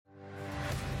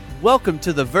Welcome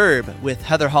to The Verb with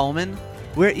Heather Holleman,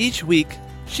 where each week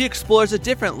she explores a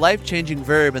different life-changing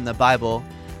verb in the Bible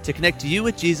to connect you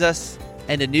with Jesus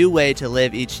and a new way to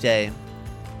live each day.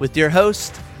 With your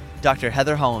host, Dr.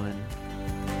 Heather Holleman.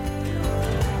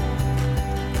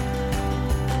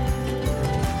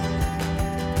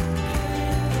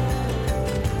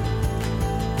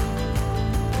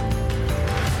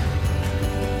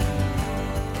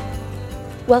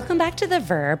 Welcome back to The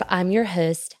Verb. I'm your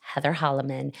host, Heather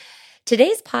Holleman.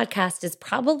 Today's podcast is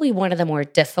probably one of the more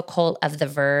difficult of the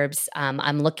verbs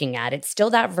I'm looking at. It's still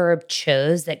that verb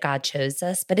chose, that God chose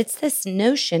us, but it's this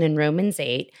notion in Romans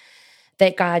 8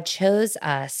 that God chose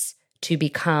us to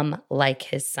become like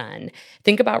his son.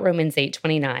 Think about Romans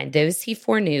 8:29. Those he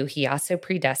foreknew, he also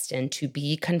predestined to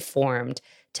be conformed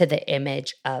to the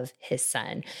image of his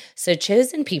son. So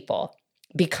chosen people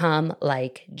become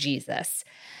like Jesus.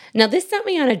 Now, this sent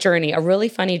me on a journey, a really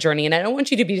funny journey, and I don't want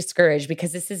you to be discouraged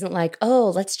because this isn't like, oh,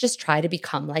 let's just try to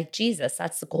become like Jesus.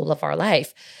 That's the goal of our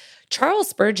life. Charles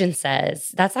Spurgeon says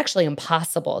that's actually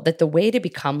impossible, that the way to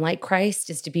become like Christ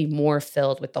is to be more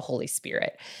filled with the Holy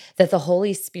Spirit, that the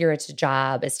Holy Spirit's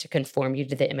job is to conform you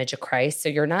to the image of Christ. So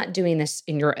you're not doing this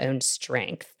in your own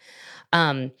strength.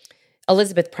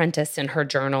 Elizabeth Prentice, in her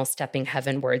journal, Stepping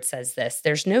Heavenward, says this: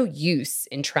 there's no use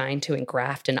in trying to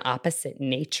engraft an opposite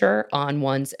nature on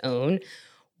one's own.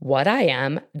 What I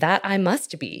am, that I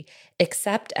must be,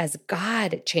 except as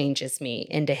God changes me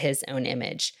into his own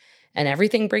image. And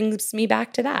everything brings me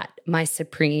back to that, my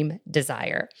supreme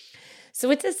desire. So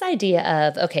it's this idea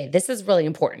of, okay, this is really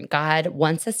important. God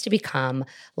wants us to become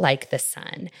like the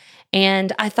Son.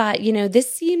 And I thought,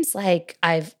 this seems like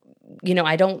I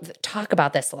don't talk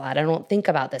about this a lot. I don't think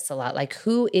about this a lot. Like,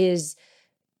 who is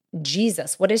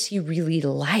Jesus? What is he really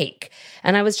like?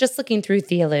 And I was just looking through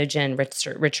theologian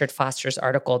Richard Foster's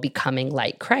article, Becoming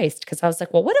Like Christ, because I was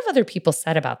like, well, what have other people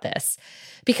said about this?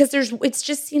 Because it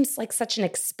just seems like such an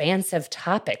expansive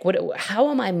topic.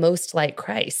 How am I most like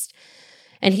Christ?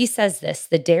 And he says this: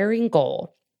 the daring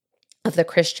goal of the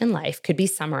Christian life could be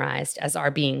summarized as our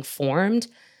being formed,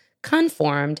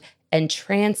 conformed, and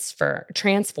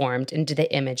transformed into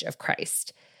the image of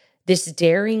Christ. This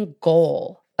daring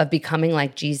goal of becoming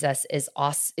like Jesus is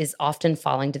often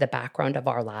falling to the background of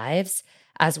our lives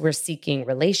as we're seeking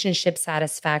relationship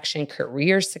satisfaction,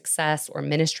 career success, or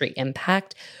ministry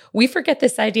impact. We forget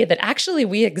this idea that actually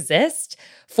we exist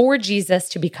for Jesus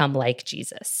to become like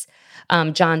Jesus.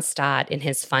 John Stott, in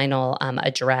his final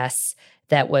address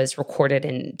that was recorded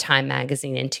in Time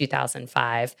magazine in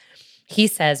 2005, he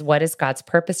says, what is God's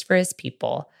purpose for his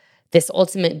people? This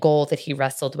ultimate goal that he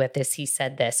wrestled with is, he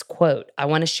said this, quote, I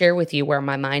want to share with you where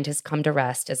my mind has come to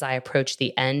rest as I approach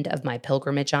the end of my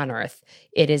pilgrimage on earth.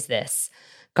 It is this: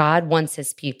 God wants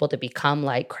his people to become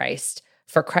like Christ,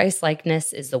 for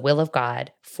Christ-likeness is the will of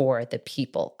God for the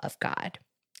people of God.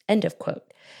 End of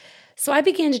quote. So I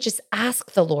began to just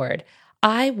ask the Lord,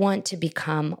 I want to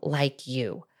become like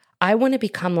you. I want to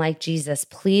become like Jesus.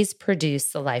 Please produce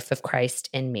the life of Christ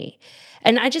in me.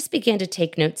 And I just began to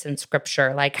take notes in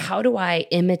scripture, like, how do I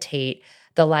imitate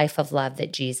the life of love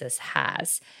that Jesus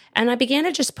has? And I began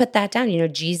to just put that down.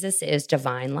 Jesus is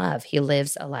divine love. He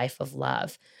lives a life of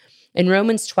love. In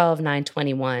Romans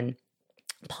 12:9-21,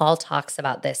 Paul talks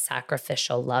about this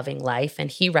sacrificial, loving life,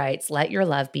 and he writes, let your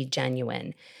love be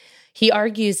genuine. He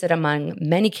argues that among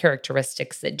many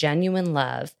characteristics, that genuine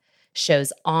love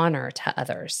shows honor to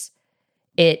others.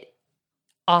 It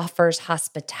offers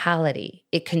hospitality.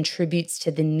 It contributes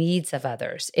to the needs of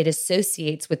others. It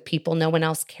associates with people no one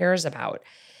else cares about.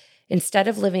 Instead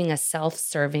of living a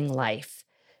self-serving life,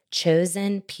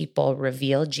 chosen people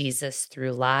reveal Jesus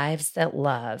through lives that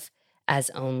love as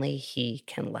only he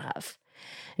can love.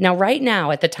 Now, right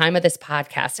now, at the time of this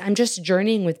podcast, I'm just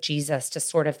journeying with Jesus to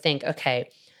sort of think, okay,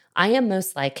 I am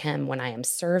most like him when I am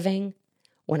serving,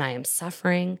 when I am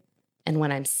suffering, and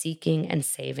when I'm seeking and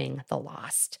saving the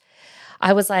lost.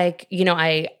 I was like,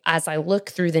 as I look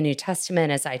through the New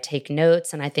Testament, as I take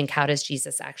notes and I think, how does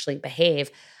Jesus actually behave?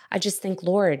 I just think,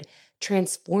 Lord,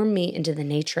 transform me into the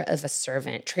nature of a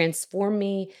servant. Transform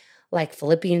me, like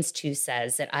Philippians 2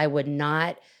 says, that I would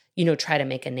not, try to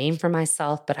make a name for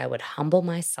myself, but I would humble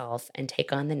myself and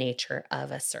take on the nature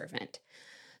of a servant.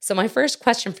 So my first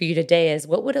question for you today is,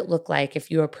 what would it look like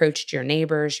if you approached your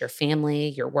neighbors, your family,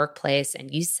 your workplace,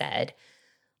 and you said,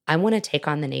 I want to take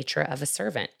on the nature of a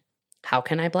servant. How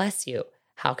can I bless you?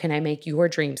 How can I make your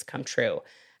dreams come true?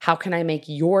 How can I make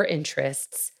your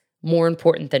interests more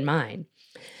important than mine?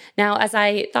 Now, as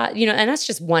I thought, and that's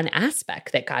just one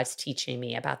aspect that God's teaching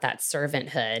me about that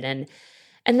servanthood.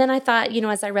 And then I thought,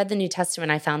 as I read the New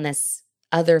Testament, I found this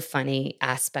other funny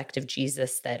aspect of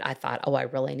Jesus that I thought, oh, I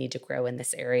really need to grow in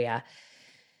this area.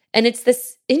 And it's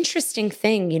this interesting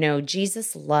thing,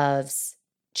 Jesus loves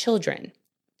children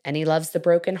and he loves the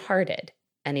brokenhearted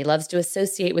and he loves to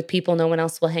associate with people no one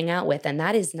else will hang out with. And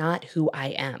that is not who I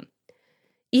am.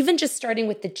 Even just starting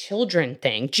with the children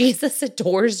thing, Jesus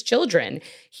adores children.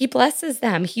 He blesses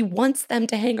them. He wants them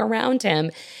to hang around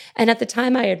him. And at the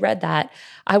time I had read that,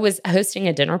 I was hosting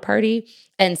a dinner party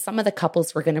and some of the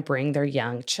couples were going to bring their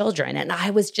young children. And I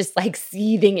was just like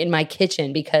seething in my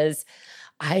kitchen because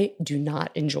I do not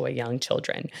enjoy young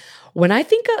children. When I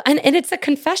think of, and it's a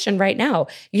confession right now,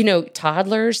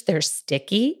 toddlers, they're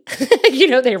sticky,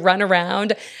 they run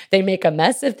around, they make a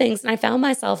mess of things. And I found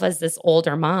myself as this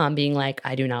older mom being like,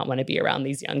 I do not want to be around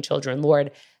these young children. Lord,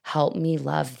 help me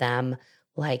love them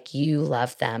like you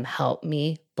love them. Help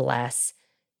me bless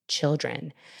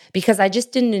children, because I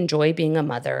just didn't enjoy being a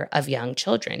mother of young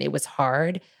children. It was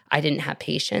hard. I didn't have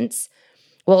patience.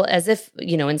 Well, as if,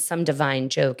 in some divine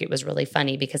joke, it was really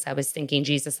funny because I was thinking,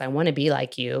 Jesus, I want to be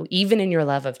like you, even in your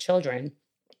love of children.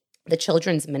 The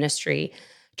children's ministry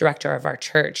director of our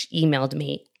church emailed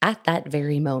me at that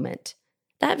very moment,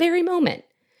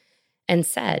 and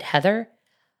said, Heather,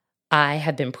 I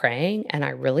have been praying and I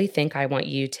really think I want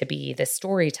you to be the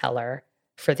storyteller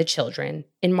for the children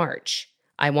in March.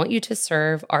 I want you to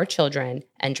serve our children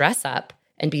and dress up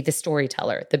and be the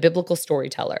storyteller, the biblical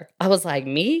storyteller. I was like,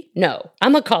 me? No,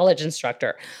 I'm a college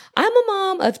instructor. I'm a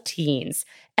mom of teens.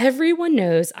 Everyone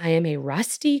knows I am a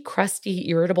rusty, crusty,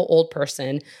 irritable old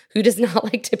person who does not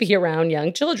like to be around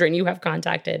young children. You have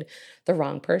contacted the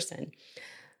wrong person.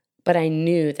 But I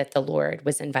knew that the Lord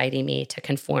was inviting me to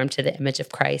conform to the image of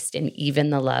Christ and even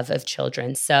the love of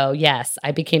children. So yes,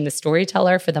 I became the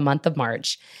storyteller for the month of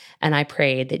March, and I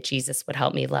prayed that Jesus would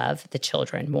help me love the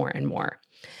children more and more.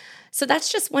 So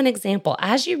that's just one example.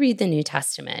 As you read the New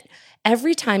Testament,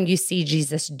 every time you see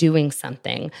Jesus doing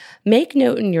something, make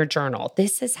note in your journal,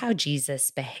 this is how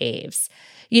Jesus behaves.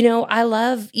 I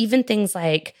love even things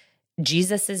like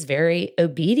Jesus is very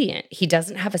obedient. He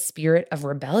doesn't have a spirit of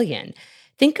rebellion.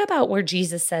 Think about where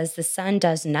Jesus says the Son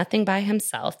does nothing by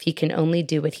himself. He can only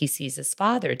do what he sees his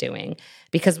Father doing,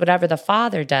 because whatever the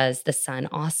Father does, the Son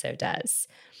also does.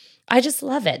 I just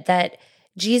love it that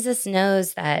Jesus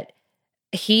knows that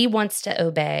he wants to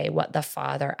obey what the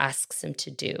Father asks him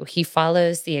to do. He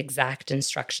follows the exact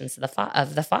instructions of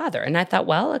the Father. And I thought,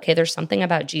 well, okay, there's something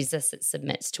about Jesus that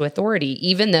submits to authority,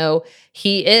 even though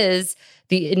he is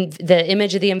the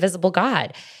image of the invisible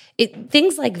God.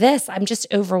 Things like this, I'm just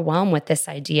overwhelmed with this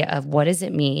idea of what does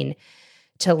it mean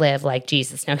to live like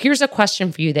Jesus. Now, here's a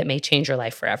question for you that may change your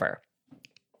life forever.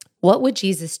 What would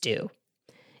Jesus do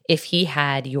if he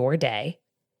had your day,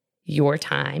 your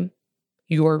time,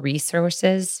 your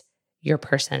resources, your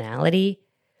personality?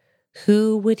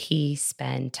 Who would he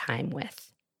spend time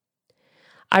with?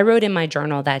 I wrote in my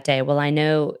journal that day, well, I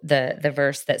know the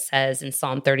verse that says in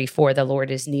Psalm 34, the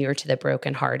Lord is near to the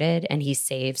brokenhearted and he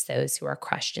saves those who are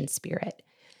crushed in spirit.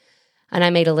 And I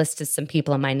made a list of some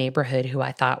people in my neighborhood who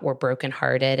I thought were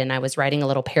brokenhearted. And I was writing a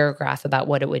little paragraph about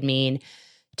what it would mean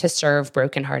to serve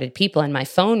brokenhearted people. And my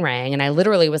phone rang and I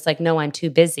literally was like, no, I'm too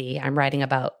busy. I'm writing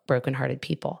about brokenhearted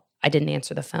people. I didn't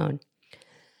answer the phone.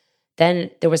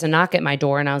 Then there was a knock at my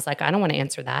door and I was like, I don't want to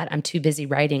answer that. I'm too busy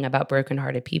writing about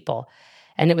brokenhearted people.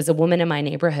 And it was a woman in my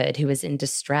neighborhood who was in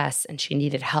distress and she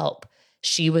needed help.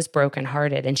 She was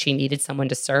brokenhearted and she needed someone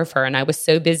to serve her. And I was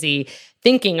so busy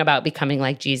thinking about becoming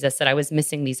like Jesus that I was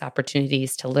missing these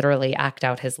opportunities to literally act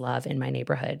out his love in my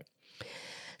neighborhood.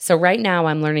 So right now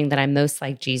I'm learning that I'm most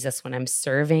like Jesus when I'm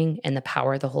serving in the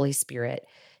power of the Holy Spirit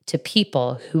to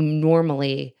people who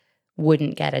normally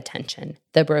wouldn't get attention,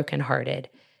 the brokenhearted,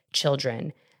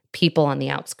 children, people on the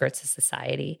outskirts of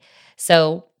society.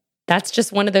 So that's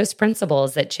just one of those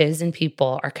principles that chosen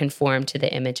people are conformed to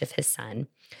the image of his Son.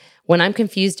 When I'm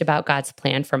confused about God's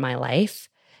plan for my life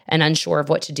and unsure of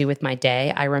what to do with my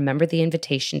day, I remember the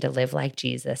invitation to live like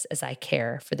Jesus as I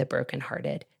care for the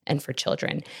brokenhearted and for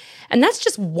children. And that's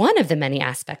just one of the many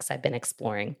aspects I've been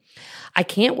exploring. I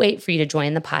can't wait for you to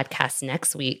join the podcast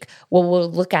next week where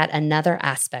we'll look at another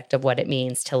aspect of what it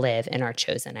means to live in our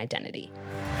chosen identity.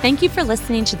 Thank you for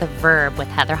listening to The Verb with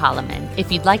Heather Holleman.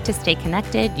 If you'd like to stay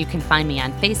connected, you can find me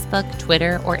on Facebook,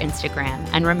 Twitter, or Instagram.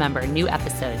 And remember, new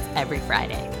episodes every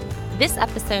Friday. This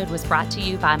episode was brought to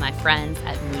you by my friends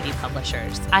at Moody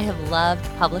Publishers. I have loved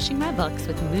publishing my books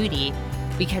with Moody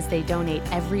because they donate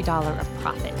every dollar of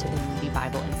profit to the Moody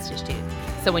Bible Institute.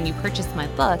 So when you purchase my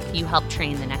book, you help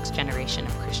train the next generation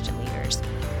of Christian leaders.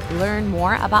 Learn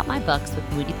more about my books with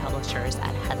Moody Publishers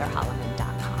at heatherholleman.com.